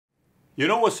You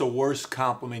know what's the worst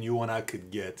compliment you and I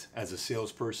could get as a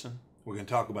salesperson? We're going to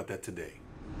talk about that today.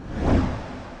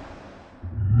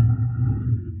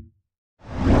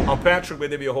 I'm Patrick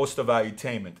with your host of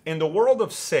Valuetainment. In the world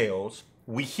of sales,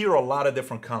 we hear a lot of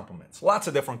different compliments. Lots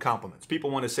of different compliments. People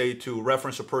want to say to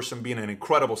reference a person being an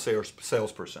incredible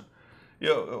salesperson. You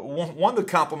know, one of the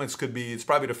compliments could be, it's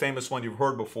probably the famous one you've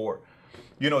heard before.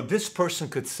 You know, this person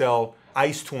could sell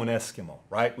ice to an Eskimo,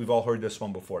 right? We've all heard this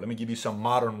one before. Let me give you some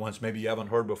modern ones maybe you haven't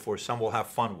heard before. Some we'll have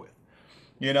fun with.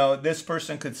 You know, this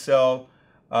person could sell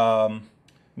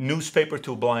newspaper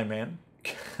to a blind man.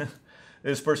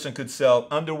 This person could sell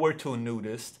underwear to a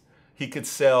nudist. He could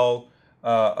sell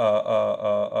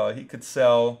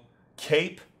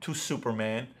cape to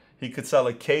Superman. He could sell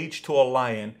a cage to a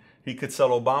lion. He could sell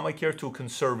Obamacare to a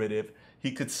conservative.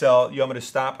 He could sell, you want me to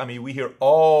stop? I mean, we hear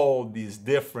all these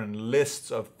different lists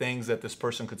of things that this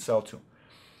person could sell to.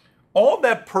 All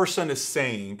that person is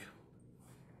saying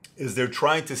is they're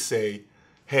trying to say,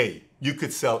 hey, you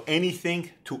could sell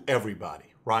anything to everybody,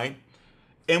 right?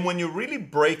 And when you really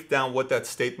break down what that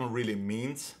statement really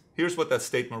means, here's what that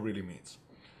statement really means.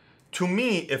 To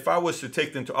me, if I was to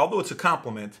take them to, although it's a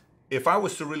compliment, if I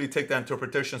was to really take that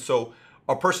interpretation, so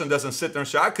a person doesn't sit there and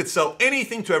say, I could sell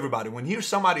anything to everybody. When you hear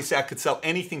somebody say, I could sell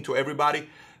anything to everybody,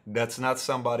 that's not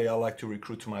somebody I like to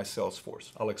recruit to my sales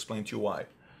force. I'll explain to you why.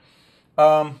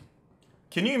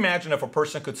 Can you imagine if a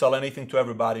person could sell anything to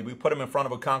everybody? We put him in front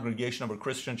of a congregation of a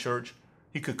Christian church,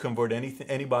 he could convert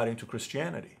anybody into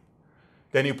Christianity.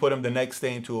 Then you put him the next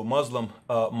day into a Muslim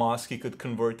mosque, he could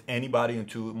convert anybody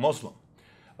into Muslim.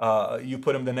 You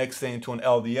put him the next day into an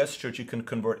LDS church, he can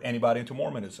convert anybody into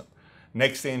Mormonism.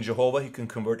 Next day in Jehovah, he can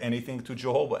convert anything to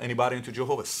Jehovah, anybody into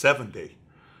Jehovah. 7th day.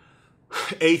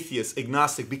 Atheist,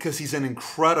 agnostic, because he's an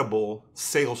incredible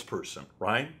salesperson,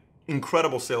 right?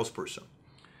 Incredible salesperson.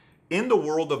 In the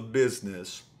world of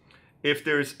business, if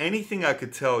there's anything I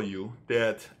could tell you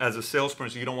that as a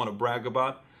salesperson you don't want to brag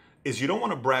about, is you don't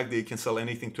want to brag that you can sell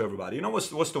anything to everybody. You know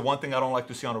what's the one thing I don't like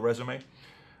to see on a resume?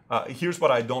 Here's what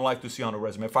I don't like to see on a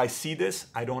resume. If I see this,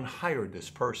 I don't hire this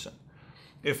person.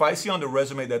 If I see on the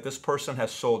resume that this person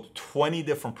has sold 20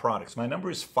 different products, my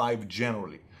number is 5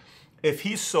 generally. If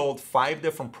he's sold 5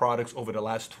 different products over the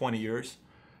last 20 years,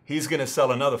 he's going to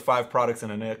sell another 5 products in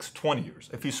the next 20 years.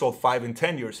 If he sold 5 in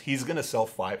 10 years, he's going to sell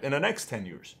 5 in the next 10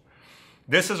 years.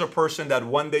 This is a person that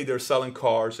one day they're selling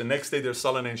cars, the next day they're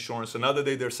selling insurance, another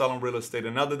day they're selling real estate,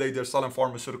 another day they're selling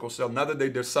pharmaceutical sales, another day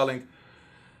they're selling,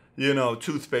 you know,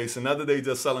 toothpaste, another day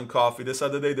they're selling coffee, this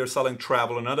other day they're selling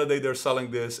travel, another day they're selling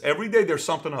this. Every day there's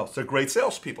something else. They're great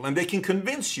salespeople and they can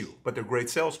convince you, but they're great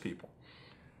salespeople.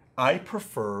 I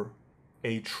prefer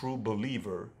a true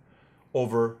believer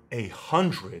over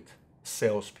 100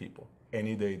 salespeople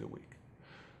any day of the week.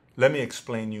 Let me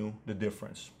explain you the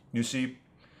difference. You see,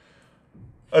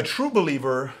 a true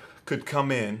believer could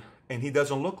come in and he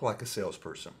doesn't look like a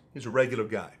salesperson. He's a regular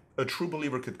guy. A true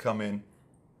believer could come in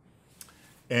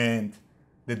and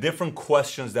the different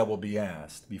questions that will be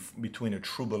asked between a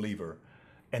true believer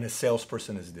and a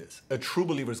salesperson is this. A true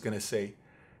believer is going to say,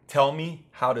 tell me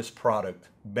how this product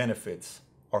benefits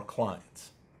our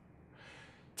clients.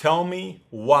 Tell me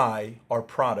why our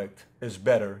product is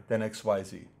better than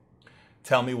XYZ.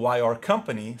 Tell me why our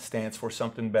company stands for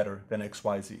something better than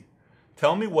XYZ.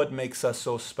 Tell me what makes us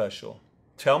so special.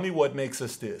 Tell me what makes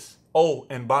us this. Oh,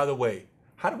 and by the way,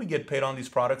 how do we get paid on these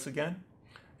products again?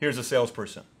 Here's a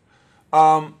salesperson.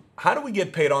 How do we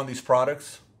get paid on these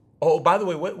products? Oh, by the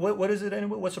way, what is it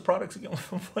anyway? What's the products again?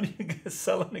 What are you guys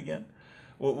selling again?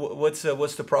 What's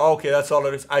the pro? Okay, that's all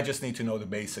it is. I just need to know the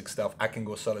basic stuff. I can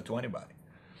go sell it to anybody.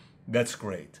 That's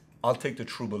great. I'll take the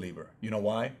true believer. You know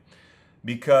why?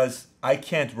 Because I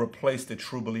can't replace the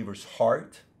true believer's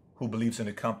heart, who believes in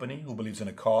a company, who believes in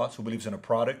a cause, who believes in a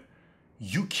product.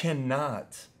 You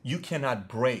cannot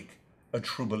break a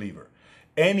true believer.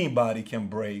 Anybody can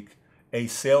break a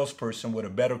salesperson with a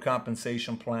better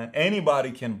compensation plan. Anybody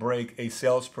can break a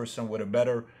salesperson with a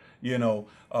better, anybody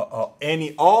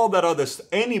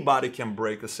can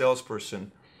break a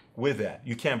salesperson with that.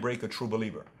 You can't break a true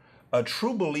believer. A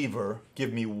true believer,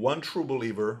 give me one true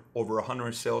believer over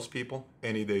 100 salespeople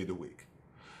any day of the week.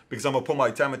 Because I'm going to put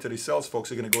my time into these sales folks.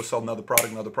 They're going to go sell another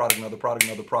product, another product, another product,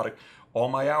 another product. All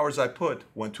my hours I put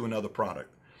went to another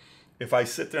product. If I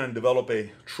sit there and develop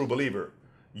a true believer,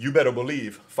 you better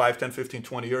believe 5, 10, 15,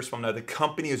 20 years from now, the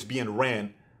company is being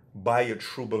ran by a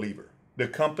true believer. The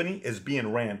company is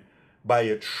being ran by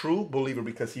a true believer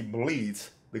because he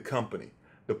believes the company,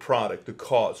 the product, the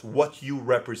cause, what you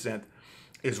represent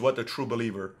is what the true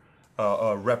believer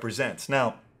represents.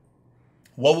 Now,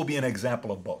 what will be an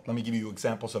example of both? Let me give you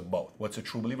examples of both. What's a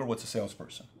true believer? What's a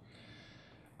salesperson?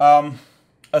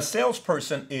 A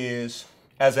salesperson is,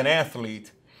 as an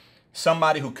athlete,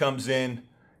 somebody who comes in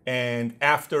and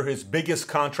after his biggest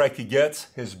contract he gets,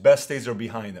 his best days are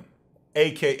behind him,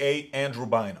 aka Andrew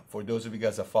Bynum, for those of you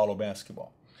guys that follow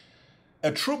basketball.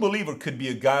 A true believer could be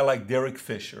a guy like Derek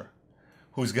Fisher,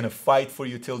 who's going to fight for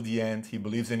you till the end. He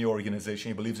believes in your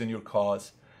organization. He believes in your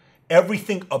cause.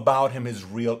 Everything about him is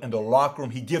real. In the locker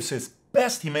room, he gives his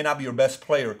best. He may not be your best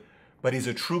player, but he's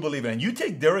a true believer. And you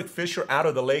take Derek Fisher out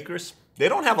of the Lakers, they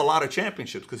don't have a lot of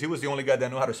championships because he was the only guy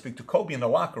that knew how to speak to Kobe in the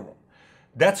locker room.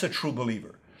 That's a true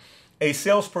believer. A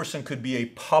salesperson could be a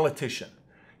politician.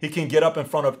 He can get up in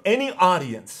front of any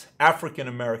audience, African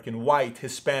American, white,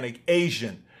 Hispanic,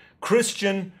 Asian,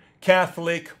 Christian,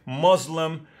 Catholic,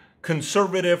 Muslim,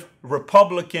 conservative,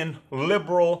 Republican,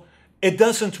 liberal. It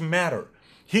doesn't matter.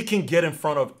 He can get in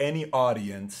front of any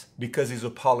audience because he's a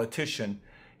politician.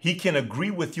 He can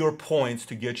agree with your points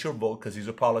to get your vote because he's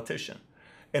a politician.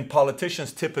 And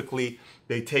politicians typically,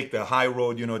 they take the high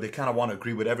road, you know, they kind of want to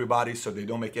agree with everybody so they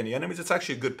don't make any enemies. It's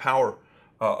actually a good power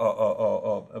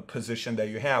position that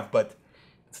you have, but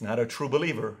it's not a true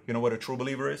believer. You know what a true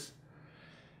believer is?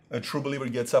 A true believer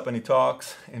gets up and he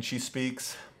talks and she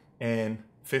speaks and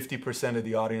 50% of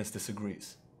the audience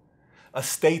disagrees. A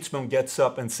statesman gets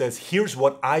up and says, here's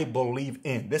what I believe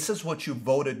in. This is what you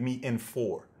voted me in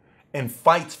for, and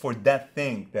fights for that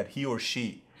thing that he or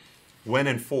she went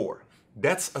in for.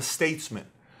 That's a statesman.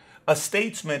 A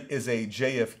statesman is a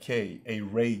JFK, a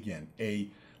Reagan, a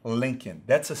Lincoln.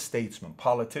 That's a statesman.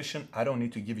 Politician, I don't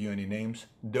need to give you any names.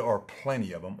 There are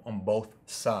plenty of them on both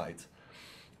sides.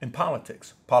 In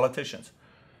politics, politicians.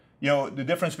 You know, the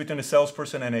difference between a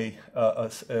salesperson and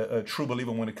a true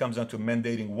believer when it comes down to men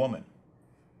dating women.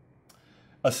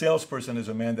 A salesperson is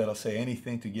a man that'll say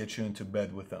anything to get you into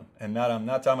bed with them. And I'm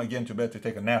not talking about getting to bed to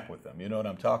take a nap with them. You know what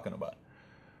I'm talking about.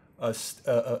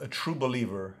 A true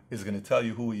believer is going to tell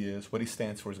you who he is, what he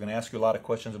stands for. He's going to ask you a lot of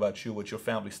questions about you, what your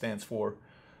family stands for,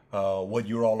 what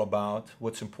you're all about,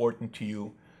 what's important to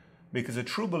you. Because a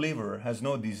true believer has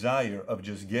no desire of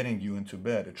just getting you into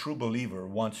bed. A true believer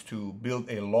wants to build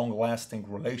a long-lasting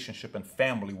relationship and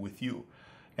family with you.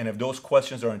 And if those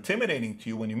questions are intimidating to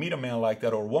you when you meet a man like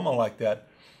that or a woman like that,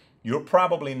 you're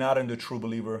probably not in the true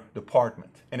believer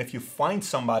department. And if you find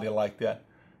somebody like that,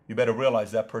 you better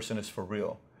realize that person is for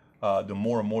real. The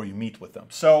more and more you meet with them.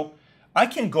 So I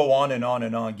can go on and on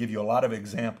and on, give you a lot of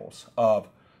examples of,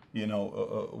 you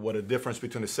know, what a difference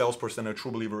between a salesperson and a true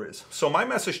believer is. So my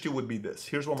message to you would be this.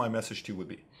 Here's what my message to you would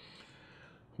be.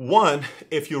 One,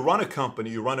 if you run a company,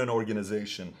 you run an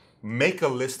organization, make a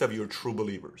list of your true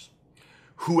believers.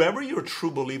 Whoever your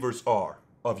true believers are,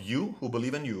 of you, who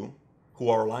believe in you, who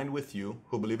are aligned with you,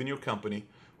 who believe in your company,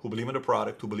 who believe in the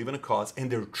product, who believe in a cause, and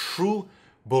they're true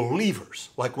believers.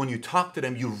 Like when you talk to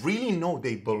them, you really know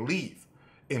they believe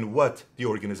in what the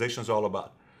organization is all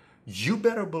about. You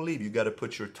better believe you got to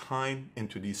put your time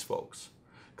into these folks,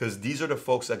 because these are the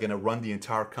folks that are going to run the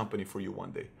entire company for you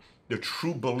one day. The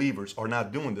true believers are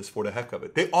not doing this for the heck of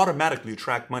it. They automatically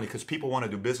attract money because people want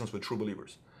to do business with true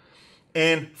believers.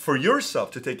 And for yourself,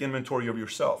 to take inventory of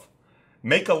yourself,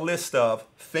 make a list of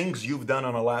things you've done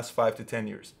in the last 5 to 10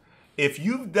 years. If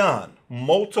you've done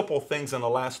multiple things in the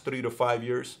last 3 to 5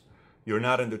 years, you're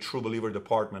not in the true believer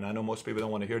department. I know most people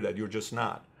don't want to hear that. You're just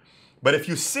not. But if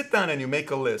you sit down and you make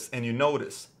a list and you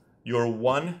notice you're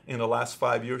one in the last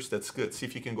 5 years, that's good. See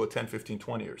if you can go 10, 15,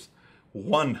 20 years.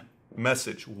 One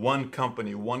message, one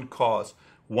company, one cause,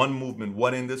 one movement,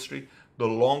 one industry. The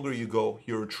longer you go,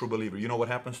 you're a true believer. You know what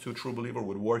happens to a true believer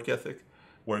with work ethic?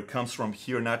 Where it comes from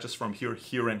here, not just from here,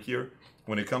 here and here.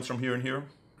 When it comes from here and here,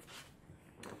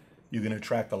 you're going to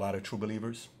attract a lot of true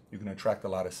believers. You're going to attract a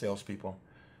lot of salespeople.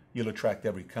 You'll attract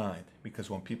every kind, because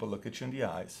when people look at you in the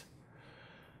eyes,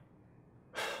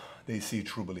 they see a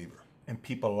true believer. And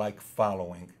people like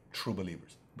following true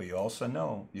believers. But you also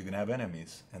know you're going to have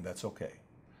enemies, and that's okay.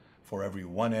 For every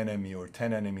 1 enemy or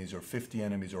 10 enemies or 50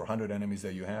 enemies or 100 enemies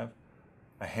that you have,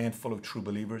 a handful of true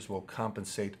believers will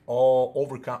compensate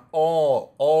overcome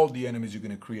all the enemies you're going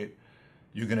to create.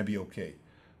 You're going to be okay.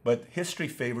 But history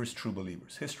favors true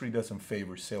believers. History doesn't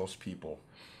favor salespeople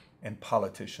and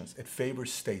politicians. It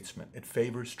favors statesmen. It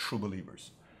favors true believers.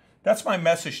 That's my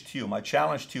message to you. My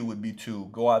challenge to you would be to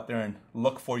go out there and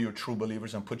look for your true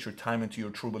believers and put your time into your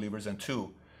true believers. And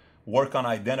 2, work on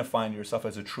identifying yourself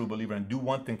as a true believer and do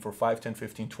one thing for 5, 10,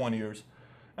 15, 20 years.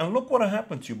 And look what will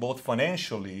happen to you both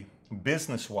financially,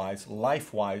 business-wise,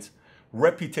 life-wise,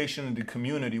 reputation in the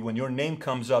community. When your name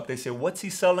comes up, they say, what's he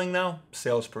selling now?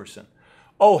 Salesperson.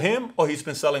 Oh, him? Oh, he's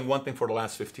been selling one thing for the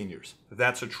last 15 years.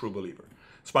 That's a true believer.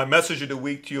 It's my message of the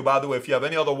week to you. By the way, if you have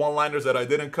any other one-liners that I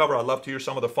didn't cover, I'd love to hear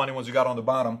some of the funny ones you got on the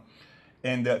bottom.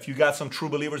 And if you got some true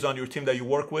believers on your team that you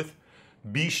work with,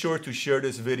 be sure to share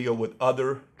this video with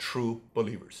other true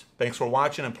believers. Thanks for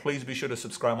watching, and please be sure to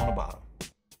subscribe on the bottom.